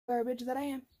garbage that I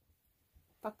am.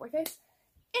 Fuckboy face.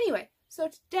 Anyway, so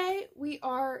today we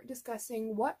are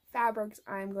discussing what fabrics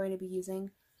I'm going to be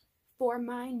using for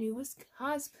my newest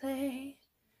cosplay,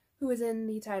 who is in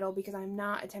the title because I'm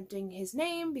not attempting his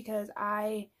name because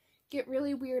I get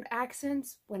really weird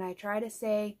accents when I try to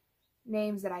say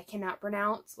names that I cannot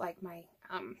pronounce, like my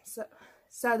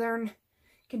Southern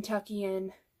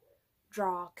Kentuckian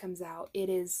draw comes out. It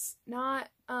is not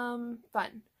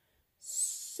fun.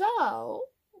 So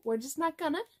we're just not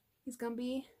gonna. He's gonna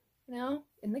be, you know,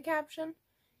 in the caption.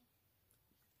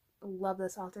 I love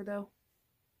this author though.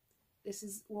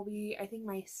 This will be, I think,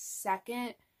 my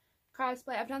second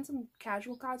cosplay. I've done some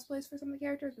casual cosplays for some of the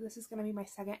characters, but this is gonna be my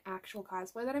second actual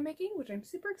cosplay that I'm making, which I'm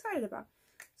super excited about.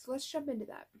 So let's jump into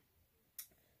that.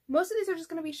 Most of these are just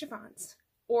gonna be chiffons,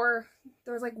 or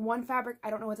there's like one fabric,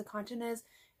 I don't know what the content is,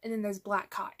 and then there's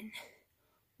black cotton.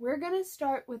 We're gonna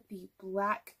start with the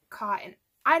black cotton.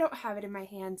 I don't have it in my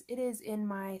hands. It is in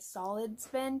my solids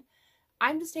bin.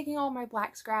 I'm just taking all my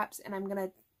black scraps and I'm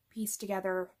gonna piece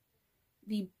together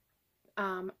the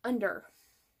under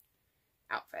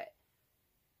outfit.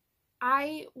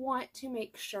 I want to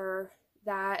make sure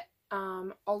that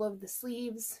all of the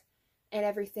sleeves and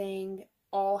everything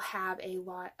all have a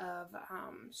lot of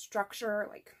structure,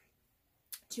 like,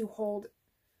 to hold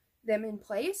them in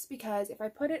place, because if I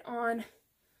put it on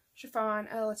chiffon,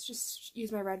 let's just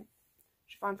use my red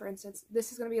chiffon for instance,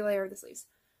 this is going to be a layer of the sleeves.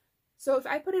 So if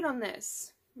I put it on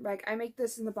this, like I make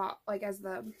this in the like as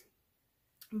the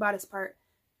bodice part,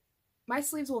 my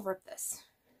sleeves will rip this.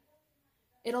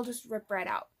 It'll just rip right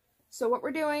out. So what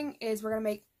we're doing is we're going to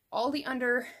make all the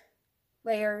under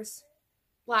layers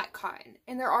black cotton,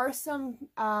 and there are some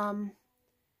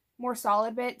more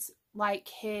solid bits like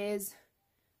his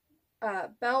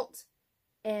belt,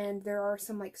 and there are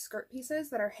some like skirt pieces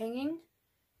that are hanging.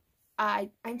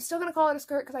 I'm still gonna call it a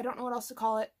skirt because I don't know what else to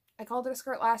call it. I called it a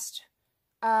skirt last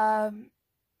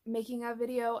making a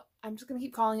video. I'm just gonna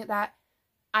keep calling it that.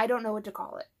 I don't know what to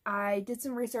call it. I did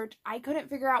some research. I couldn't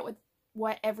figure out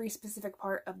what every specific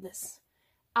part of this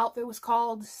outfit was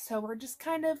called, so we're just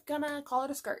kind of gonna call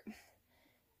it a skirt.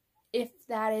 If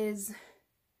that is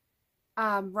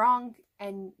wrong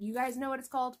and you guys know what it's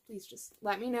called, please just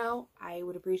let me know. I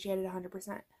would appreciate it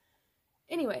 100%.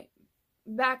 Anyway,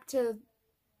 back to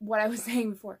what I was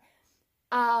saying before.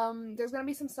 There's going to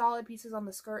be some solid pieces on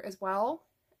the skirt as well.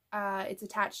 It's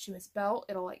attached to his belt.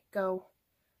 It'll like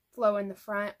flow in the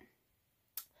front.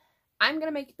 I'm going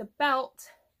to make the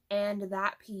belt and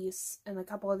that piece and a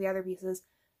couple of the other pieces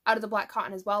out of the black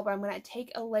cotton as well, but I'm going to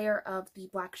take a layer of the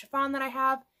black chiffon that I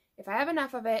have, if I have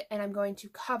enough of it, and I'm going to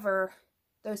cover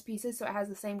those pieces so it has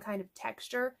the same kind of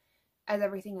texture as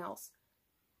everything else.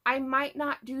 I might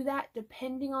not do that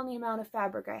depending on the amount of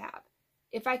fabric I have.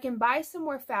 If I can buy some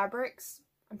more fabrics,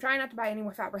 I'm trying not to buy any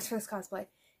more fabrics for this cosplay.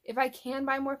 If I can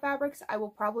buy more fabrics, I will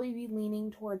probably be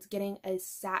leaning towards getting a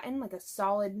satin, like a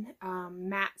solid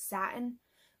matte satin,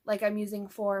 like I'm using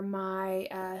for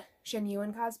my Shen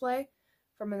Yuan cosplay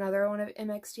from another one of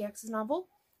MXTX's novel.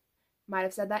 Might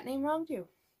have said that name wrong too.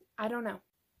 I don't know.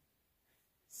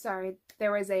 Sorry,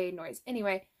 there was a noise.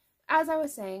 Anyway, as I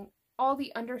was saying, all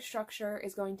the understructure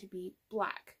is going to be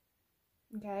black.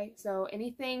 Okay, so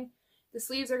anything, the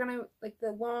sleeves are going to, like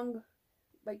the long,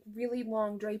 like really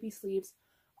long drapey sleeves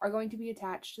are going to be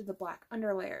attached to the black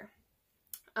underlayer.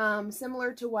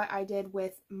 Similar to what I did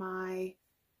with my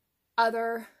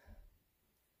other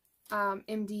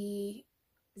MDZS,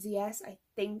 I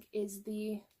think is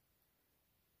the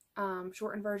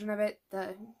shortened version of it,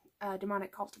 the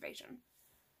Demonic Cultivation.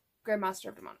 Grandmaster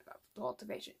of Demonic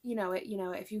Cultivation. You know it, you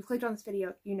know it. If you've clicked on this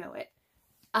video, you know it.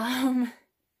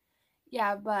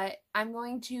 Yeah, but I'm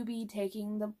going to be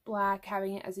taking the black,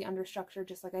 having it as the understructure,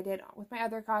 just like I did with my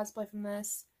other cosplay from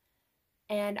this.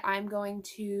 And I'm going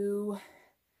to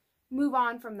move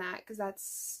on from that, because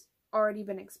that's already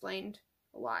been explained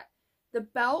a lot. The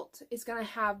belt is going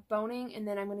to have boning, and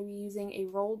then I'm going to be using a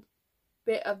rolled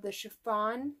bit of the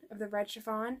chiffon, of the red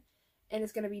chiffon, and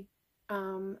it's going to be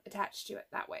attached to it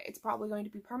that way. It's probably going to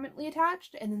be permanently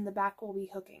attached, and then the back will be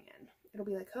hooking in. It'll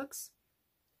be like hooks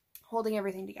holding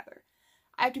everything together.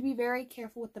 I have to be very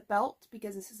careful with the belt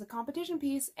because this is a competition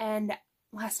piece, and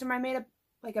last time I made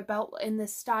a belt in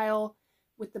this style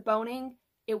with the boning,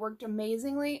 it worked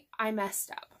amazingly. I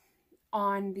messed up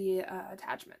on the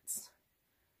attachments.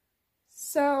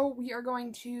 So we are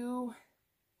going to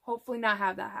hopefully not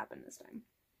have that happen this time.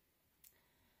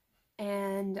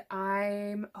 And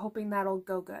I'm hoping that'll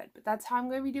go good. But that's how I'm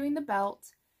going to be doing the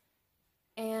belt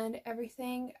and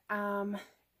everything.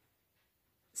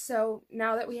 So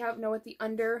now that we know what the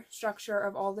under structure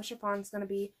of all the chiffon is going to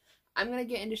be, I'm going to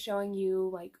get into showing you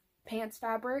like pants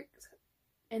fabric,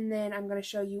 and then I'm going to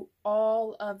show you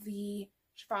all of the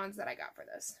chiffons that I got for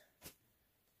this.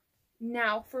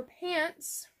 Now for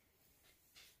pants,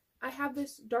 I have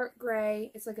this dark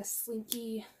gray. It's like a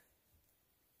slinky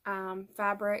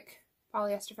fabric,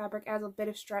 polyester fabric. It has a bit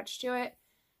of stretch to it.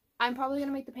 I'm probably going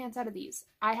to make the pants out of these.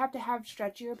 I have to have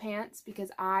stretchier pants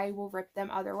because I will rip them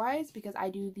otherwise, because I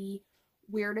do the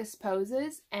weirdest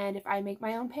poses, and if I make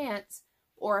my own pants,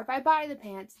 or if I buy the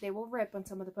pants, they will rip on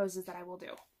some of the poses that I will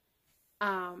do.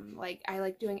 Like, I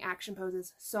like doing action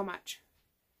poses so much.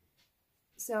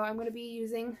 So I'm going to be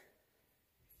using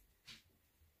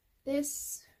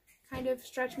this kind of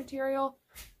stretch material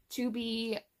to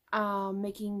be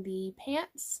making the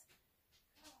pants.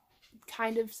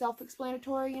 Kind of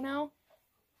self-explanatory, you know?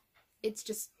 It's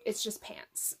just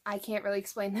pants. I can't really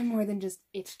explain them more than just,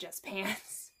 it's just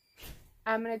pants.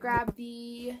 I'm going to grab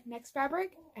the next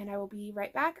fabric, and I will be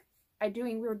right back. I'm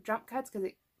doing weird jump cuts because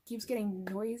it keeps getting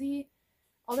noisy.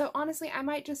 Although, honestly, I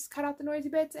might just cut out the noisy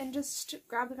bits and just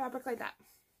grab the fabric like that.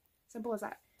 Simple as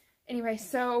that. Anyway,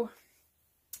 so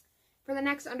for the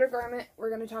next undergarment, we're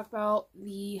going to talk about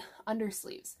the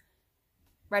undersleeves.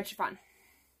 Red chiffon.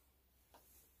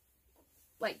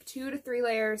 Like 2 to 3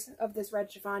 layers of this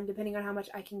red chiffon, depending on how much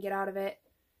I can get out of it.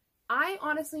 I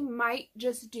honestly might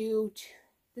just do,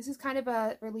 this is kind of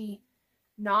a really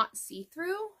not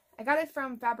see-through. I got it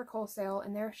from Fabric Wholesale,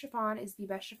 and their chiffon is the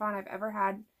best chiffon I've ever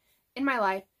had in my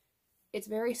life. It's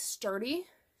very sturdy,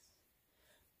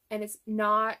 and it's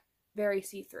not very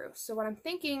see-through. So what I'm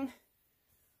thinking,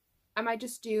 I might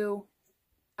just do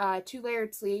 2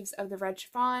 layered sleeves of the red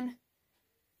chiffon,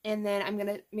 and then I'm going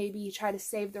to maybe try to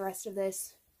save the rest of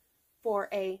this for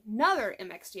another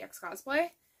MXDX cosplay,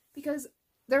 because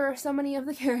there are so many of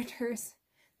the characters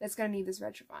that's going to need this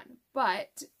red chiffon.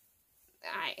 But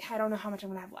I don't know how much I'm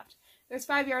going to have left. There's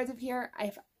 5 yards of here.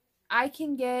 If I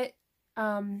can get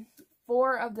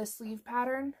 4 of the sleeve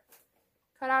pattern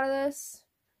cut out of this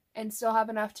and still have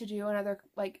enough to do another,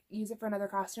 like, use it for another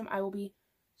costume, I will be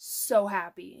so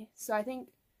happy. So I think,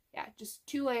 yeah, just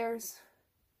 2 layers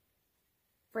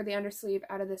for the undersleeve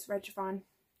out of this red chiffon.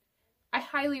 I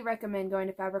highly recommend going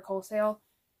to Fabric Wholesale.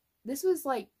 This was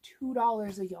like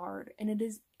 $2 a yard, and it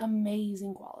is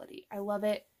amazing quality. I love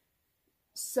it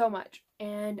so much,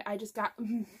 and I just got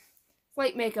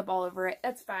slight makeup all over it.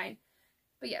 That's fine.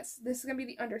 But yes, this is going to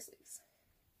be the undersleeves.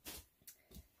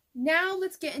 Now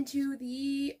let's get into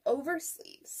the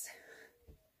oversleeves.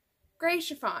 Gray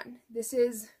chiffon. This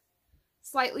is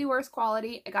slightly worse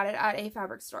quality. I got it at a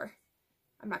fabric store.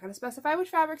 I'm not going to specify which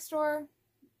fabric store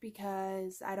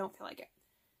because I don't feel like it.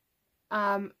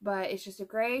 But it's just a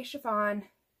gray chiffon,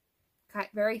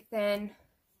 very thin,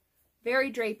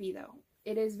 very drapey though.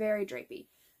 It is very drapey.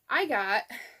 I got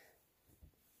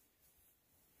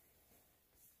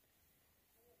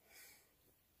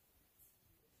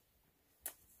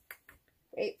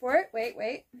wait for it,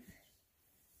 wait.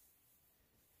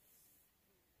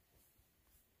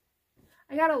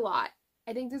 I got a lot.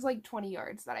 I think there's like 20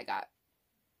 yards that I got.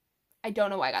 I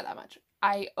don't know why I got that much.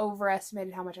 I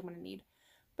overestimated how much I'm going to need.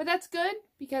 But that's good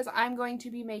because I'm going to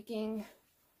be making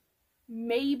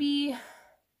maybe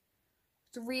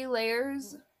 3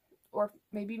 layers or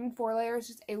maybe even 4 layers.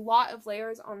 Just a lot of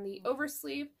layers on the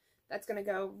oversleeve. That's going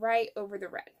to go right over the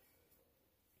red.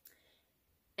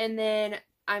 And then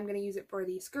I'm going to use it for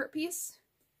the skirt piece.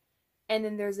 And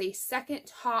then there's a second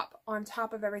top on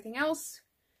top of everything else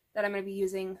that I'm going to be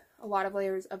using a lot of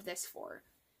layers of this for.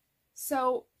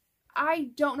 So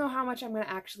I don't know how much I'm going to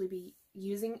actually be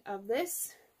using of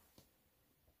this.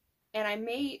 And I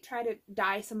may try to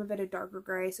dye some of it a darker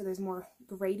gray so there's more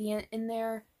gradient in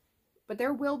there. But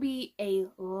there will be a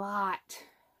lot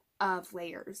of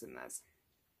layers in this.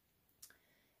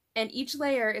 And each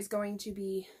layer is going to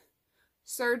be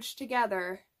serged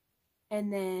together,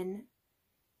 and then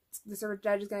the serged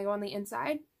edge is going to go on the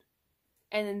inside.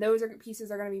 And then those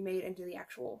pieces are going to be made into the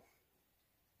actual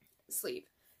sleeve.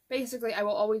 Basically, I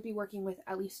will always be working with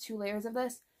at least 2 layers of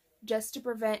this just to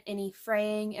prevent any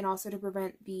fraying and also to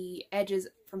prevent the edges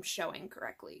from showing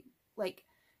correctly. Like,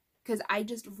 because I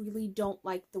just really don't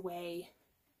like the way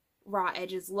raw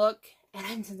edges look.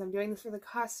 And since I'm doing this for the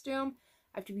costume,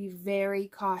 I have to be very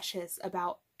cautious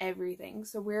about everything.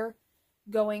 So we're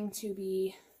going to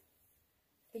be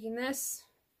taking this,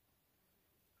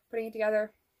 putting it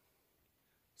together,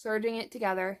 serging it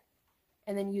together,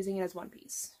 and then using it as one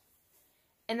piece.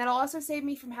 And that'll also save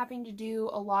me from having to do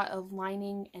a lot of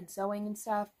lining and sewing and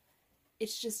stuff.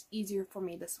 It's just easier for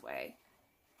me this way.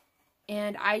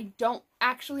 And I don't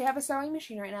actually have a sewing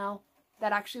machine right now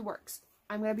that actually works.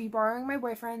 I'm going to be borrowing my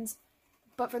boyfriend's,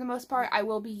 but for the most part, I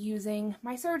will be using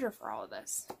my serger for all of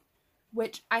this.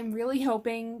 which I'm really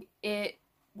hoping it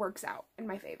works out in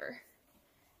my favor.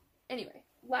 Anyway,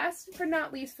 last but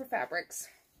not least for fabrics,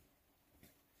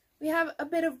 we have a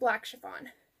bit of black chiffon.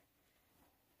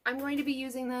 I'm going to be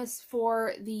using this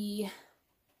for the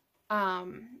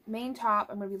main top.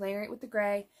 I'm going to be layering it with the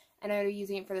gray, and I'm going to be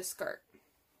using it for the skirt.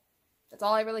 That's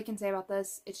all I really can say about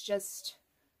this. It's just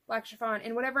black chiffon,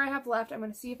 and whatever I have left, I'm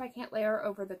going to see if I can't layer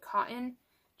over the cotton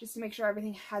just to make sure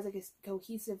everything has a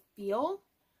cohesive feel.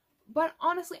 But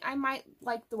honestly, I might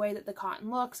like the way that the cotton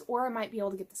looks, or I might be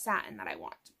able to get the satin that I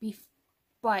want.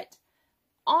 But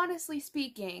honestly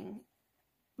speaking,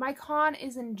 my con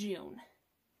is in June.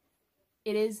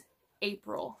 It is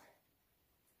April.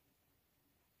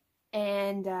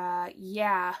 And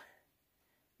yeah,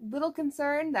 little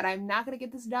concerned that I'm not going to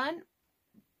get this done.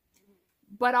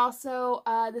 But also,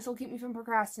 this will keep me from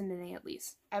procrastinating at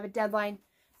least. I have a deadline.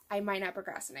 I might not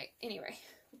procrastinate. Anyway,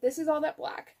 this is all that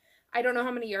black. I don't know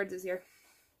how many yards is here.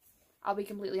 I'll be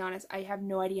completely honest. I have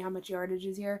no idea how much yardage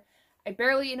is here. I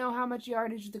barely know how much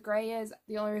yardage the gray is.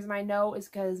 The only reason I know is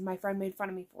because my friend made fun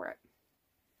of me for it.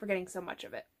 For getting so much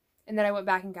of it. And then I went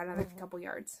back and got another couple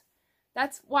yards.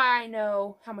 That's why I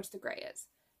know how much the gray is.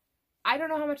 I don't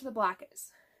know how much the black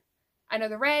is. I know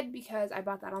the red because I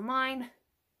bought that online.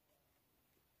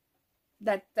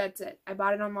 That's it. I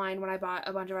bought it online when I bought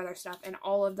a bunch of other stuff, and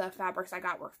all of the fabrics I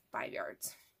got were 5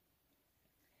 yards.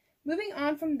 Moving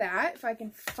on from that, if I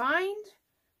can find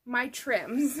my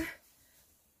trims.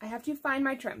 I have to find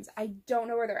my trims. I don't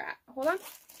know where they're at. Hold on.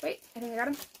 Wait, I think I got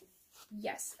them.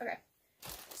 Yes. Okay.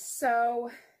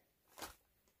 So,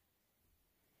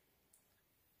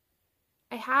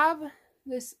 I have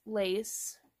this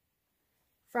lace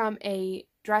from a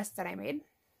dress that I made.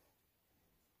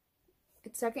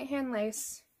 It's secondhand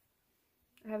lace.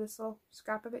 I have this little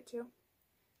scrap of it too.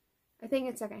 I think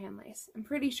it's secondhand lace. I'm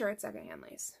pretty sure it's secondhand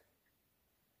lace.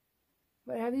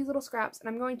 But I have these little scraps, and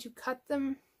I'm going to cut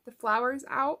the flowers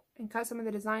out and cut some of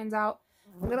the designs out.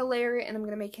 I'm going to layer it, and I'm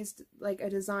going to make a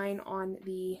design on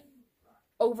the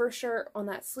overshirt on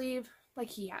that sleeve like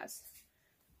he has.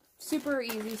 Super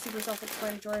easy, super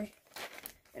self-explanatory.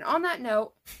 And on that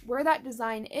note, where that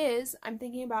design is, I'm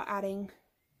thinking about adding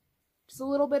just a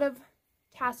little bit of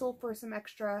tassel for some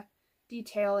extra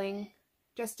detailing,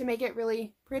 just to make it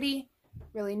really pretty,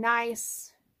 really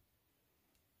nice,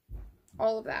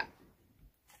 all of that.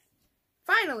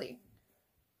 Finally,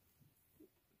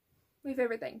 my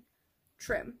favorite thing,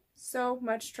 trim. So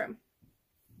much trim.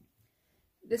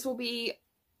 This will be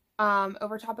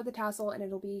over top of the tassel, and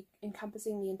it'll be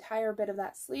encompassing the entire bit of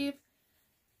that sleeve.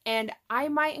 And I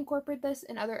might incorporate this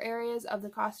in other areas of the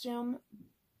costume.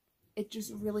 It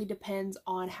just really depends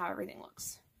on how everything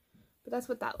looks. But that's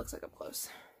what that looks like up close.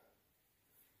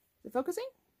 Is it focusing?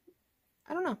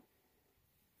 I don't know.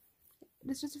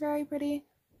 It's just very pretty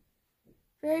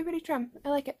trim. I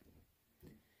like it.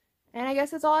 And I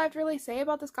guess that's all I have to really say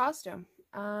about this costume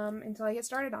until I get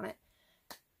started on it.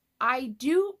 I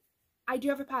do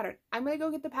have a pattern. I'm going to go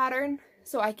get the pattern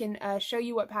so I can show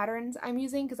you what patterns I'm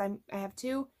using, because I have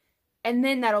 2. And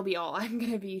then that'll be all I'm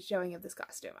going to be showing of this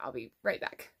costume. I'll be right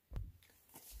back.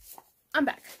 I'm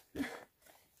back.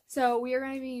 So we are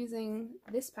going to be using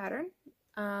this pattern.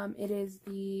 It is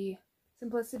the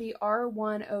Simplicity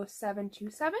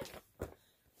R10727.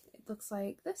 It looks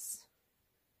like this.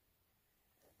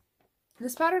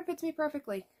 This pattern fits me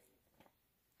perfectly.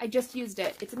 I just used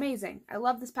it. It's amazing. I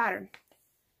love this pattern.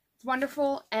 It's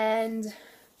wonderful, and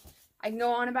I can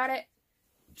go on about it.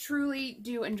 Truly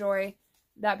do enjoy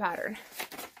that pattern.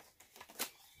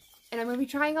 And I'm going to be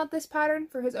trying out this pattern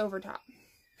for his overtop.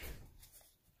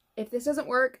 If this doesn't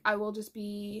work, I will just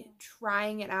be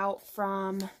trying it out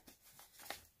from,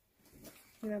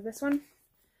 this one.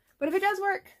 But if it does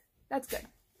work, that's good.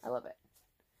 I love it.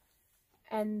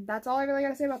 And that's all I really got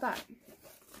to say about that.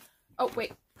 Oh,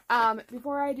 wait.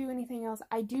 Before I do anything else,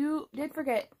 I did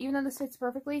forget, even though this fits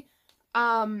perfectly,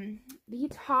 the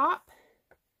top,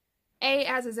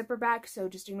 has a zipper back, so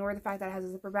just ignore the fact that it has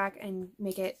a zipper back and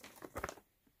make it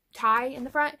tie in the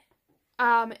front.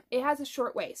 It has a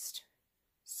short waist,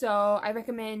 so I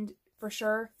recommend, for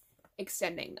sure,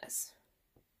 extending this.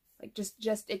 Like,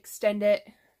 just extend it.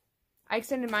 I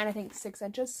extended mine, I think, 6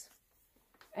 inches,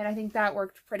 and I think that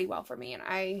worked pretty well for me, and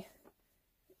I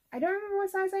don't remember what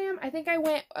size I am. I think I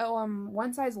went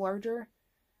one size larger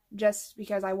just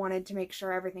because I wanted to make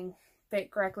sure everything fit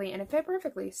correctly, and it fit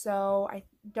perfectly. So I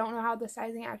don't know how the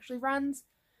sizing actually runs,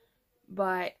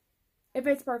 but it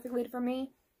fits perfectly for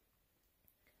me.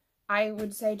 I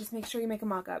would say just make sure you make a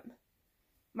mock-up.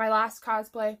 My last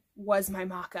cosplay was my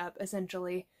mock-up,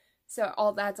 essentially.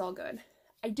 So that's all good.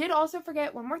 I did also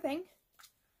forget one more thing.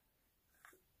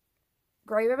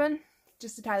 Gray ribbon.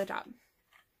 just to tie the top.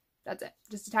 That's it.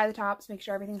 Just to tie the tops, make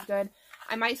sure everything's good.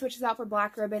 I might switch this out for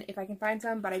black ribbon if I can find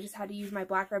some, but I just had to use my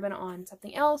black ribbon on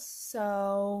something else,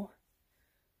 so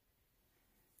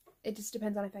it just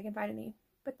depends on if I can find any.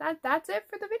 But that's it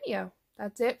for the video.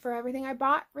 That's it for everything I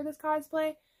bought for this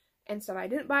cosplay, and stuff I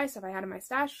didn't buy, stuff I had in my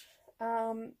stash.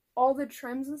 All the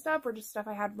trims and stuff were just stuff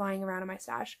I had lying around in my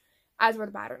stash, as were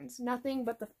the patterns. Nothing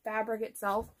but the fabric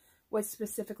itself was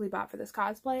specifically bought for this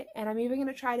cosplay, and I'm even going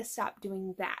to try to stop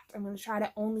doing that. I'm going to try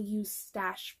to only use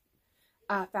stash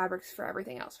fabrics for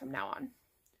everything else from now on.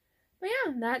 But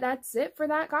yeah, that's it for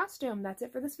that costume. That's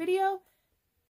it for this video.